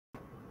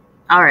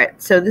All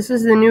right, so this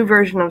is the new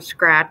version of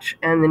Scratch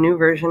and the new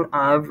version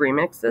of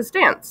Remix This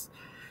Dance.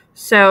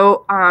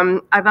 So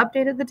I've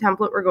updated the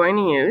template we're going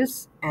to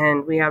use,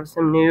 and we have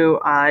some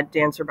new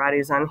dancer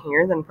bodies on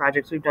here than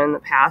projects we've done in the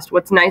past.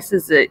 What's nice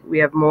is that we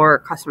have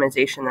more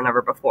customization than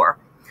ever before.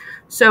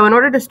 So in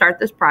order to start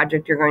this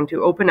project, you're going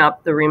to open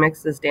up the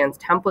Remix This Dance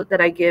template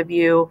that I give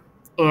you,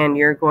 and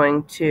you're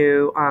going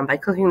to, by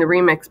clicking the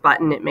Remix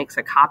button, it makes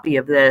a copy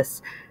of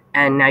this,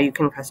 and now you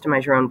can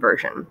customize your own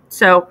version.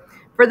 So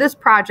for this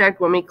project,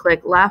 when we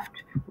click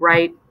left,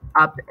 right,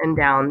 up, and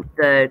down,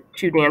 the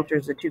two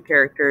dancers, the two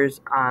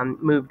characters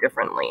move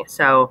differently.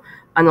 So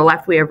on the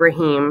left, we have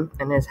Raheem,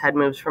 and his head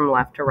moves from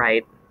left to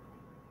right.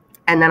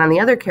 And then on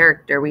the other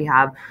character, we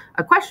have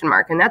a question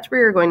mark, and that's where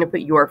you're going to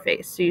put your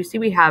face. So you see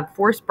we have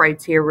 4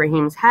 sprites here: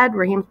 Raheem's head,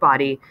 Raheem's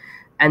body,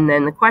 and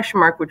then the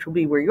question mark, which will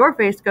be where your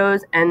face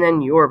goes, and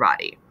then your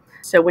body.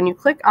 So when you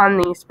click on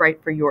the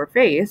sprite for your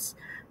face,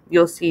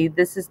 you'll see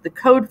this is the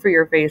code for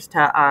your face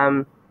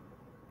to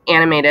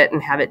animate it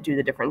and have it do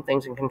the different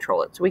things and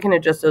control it. So we can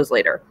adjust those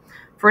later.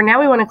 For now,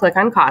 we want to click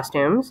on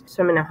costumes.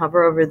 So I'm going to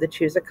hover over the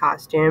choose a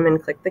costume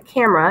and click the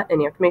camera,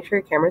 and you have to make sure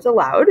your camera is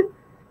allowed.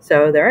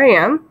 So there I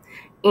am.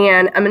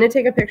 And I'm going to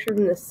take a picture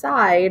from the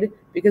side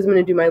because I'm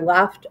going to do my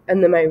left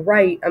and then my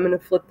right. I'm going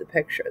to flip the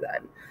picture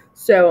then.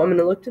 So I'm going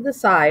to look to the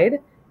side,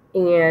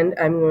 and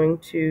I'm going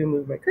to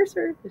move my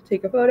cursor to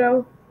take a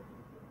photo.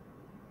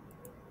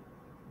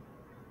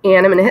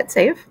 And I'm going to hit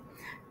save.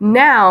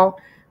 Now,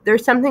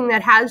 there's something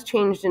that has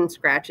changed in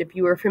Scratch. If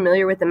you are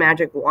familiar with the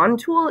magic wand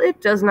tool, it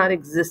does not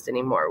exist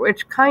anymore,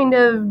 which kind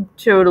of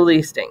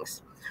totally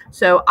stinks.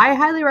 So I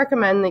highly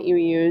recommend that you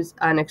use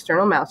an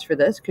external mouse for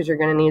this, because you're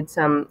going to need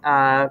some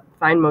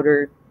fine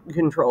motor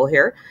control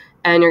here.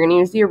 And you're going to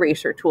use the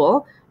eraser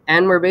tool,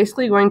 and we're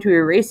basically going to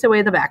erase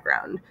away the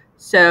background.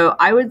 So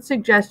I would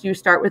suggest you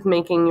start with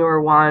making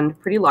your wand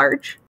pretty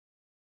large.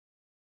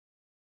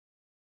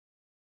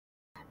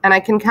 And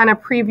I can kind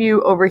of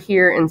preview over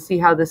here and see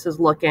how this is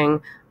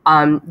looking.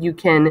 You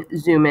can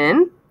zoom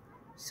in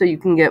so you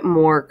can get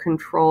more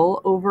control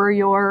over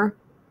your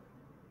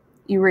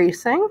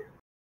erasing.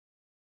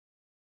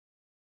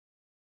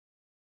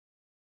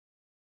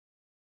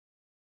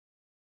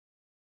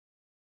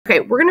 Okay,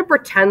 we're going to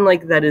pretend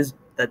like that's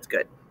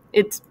good.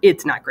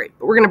 It's not great,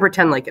 but we're going to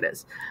pretend like it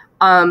is.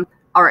 All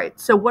right,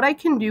 so what I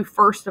can do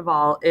first of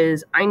all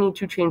is I need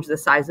to change the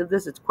size of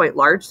this. It's quite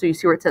large, so you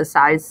see where it says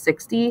size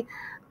 60.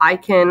 I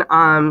can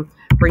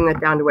bring that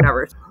down to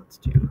whatever. Let's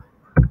do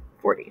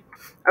 40.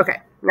 Okay,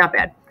 not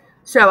bad.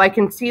 So I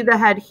can see the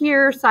head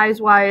here,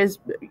 size-wise,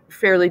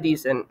 fairly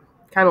decent.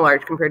 Kind of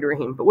large compared to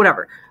Raheem, but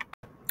whatever.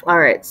 All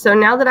right, so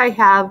now that I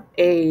have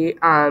a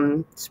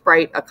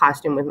sprite, a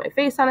costume with my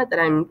face on it that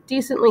I'm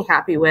decently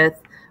happy with,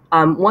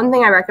 one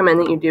thing I recommend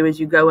that you do is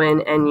you go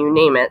in and you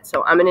name it.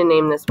 So I'm going to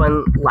name this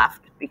one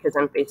left because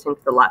I'm facing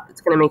to the left.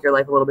 It's going to make your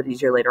life a little bit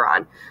easier later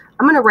on.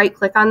 I'm going to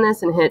right-click on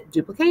this and hit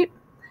duplicate.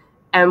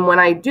 And when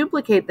I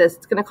duplicate this,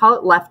 it's going to call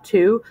it left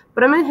 2,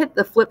 but I'm going to hit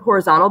the flip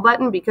horizontal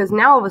button because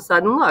now all of a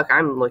sudden, look,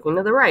 I'm looking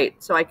to the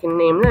right. So I can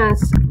name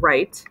this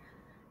right,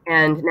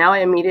 and now I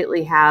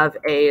immediately have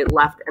a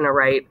left and a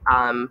right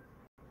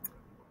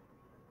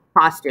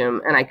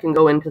costume, and I can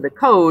go into the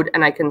code,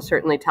 and I can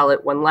certainly tell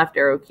it when left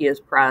arrow key is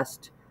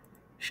pressed,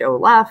 show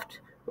left,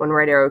 when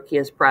right arrow key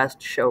is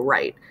pressed, show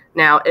right.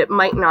 Now, it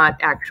might not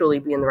actually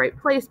be in the right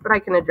place, but I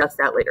can adjust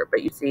that later.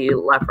 But you see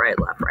left, right,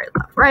 left, right,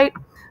 left, right.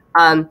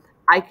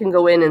 I can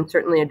go in and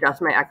certainly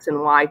adjust my X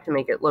and Y to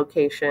make it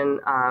location,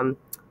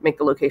 make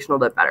the location a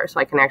little bit better. So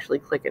I can actually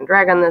click and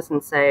drag on this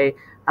and say,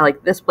 I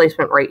like this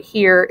placement right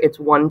here. It's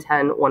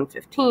 110,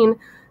 115.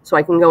 So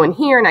I can go in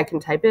here and I can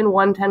type in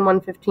 110,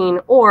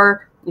 115,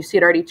 or you see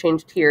it already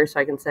changed here. So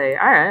I can say,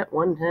 all right,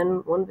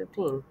 110,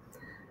 115.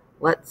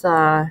 Let's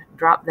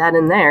drop that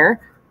in there.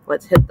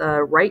 Let's hit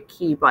the right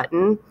key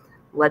button.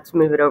 Let's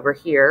move it over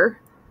here.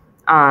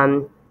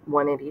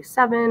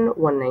 187,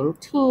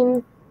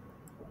 119.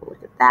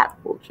 Look at that.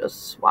 We'll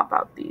just swap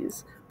out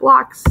these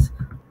blocks.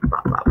 Blah,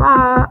 blah,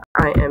 blah.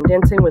 I am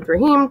dancing with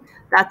Raheem.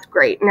 That's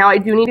great. Now I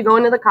do need to go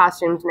into the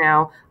costumes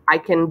now. I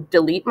can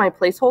delete my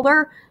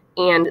placeholder,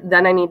 and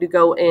then I need to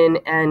go in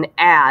and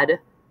add,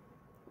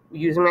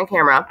 using my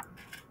camera,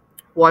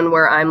 one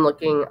where I'm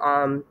looking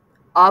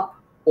up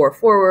or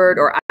forward,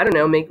 or I don't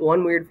know, make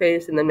one weird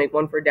face and then make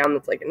one for down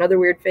that's like another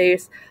weird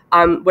face.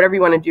 Whatever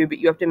you want to do, but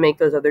you have to make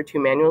those other 2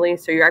 manually.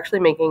 So you're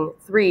actually making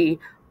 3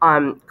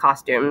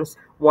 costumes,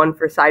 one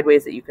for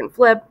sideways that you can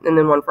flip, and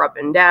then one for up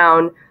and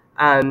down,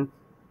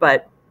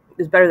 but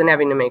it's better than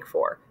having to make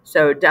 4.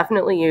 So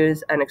definitely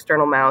use an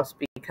external mouse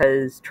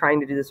because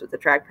trying to do this with the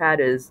trackpad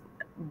is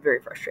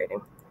very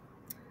frustrating.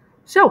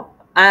 So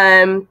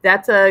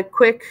that's a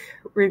quick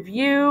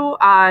review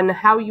on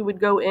how you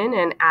would go in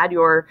and add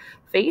your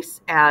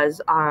face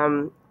as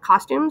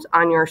costumes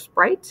on your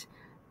sprite,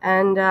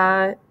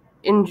 and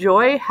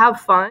enjoy,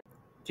 have fun,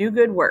 do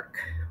good work.